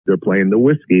They're playing the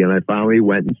Whiskey, and I finally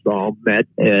went and saw, met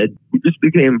Ed. We just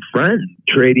became friends,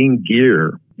 trading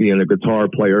gear, being a guitar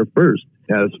player first.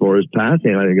 As far as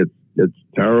passing, I think it's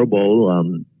terrible.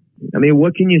 I mean,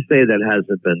 what can you say that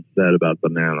hasn't been said about the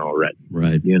man already?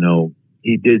 Right. You know,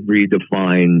 he did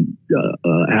redefine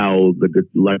how the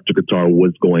electric guitar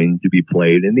was going to be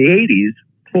played in the 80s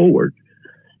forward,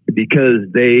 because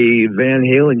Van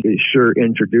Halen sure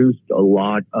introduced a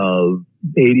lot of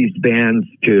 80s bands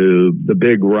to the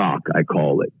big rock, I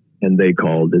call it. And they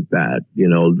called it that, you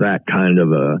know, that kind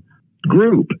of a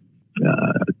group.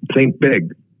 Think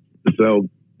big. So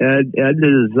Ed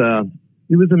is,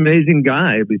 he was an amazing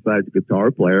guy besides a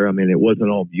guitar player. I mean, it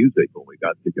wasn't all music when we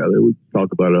got together. We'd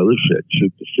talk about other shit,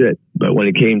 shoot the shit. But when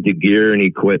it came to gear and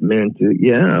equipment,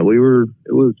 yeah, it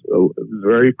was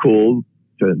very cool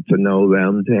to know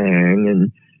them, to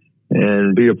hang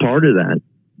and be a part of that.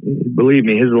 Believe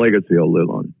me, his legacy will live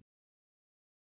on.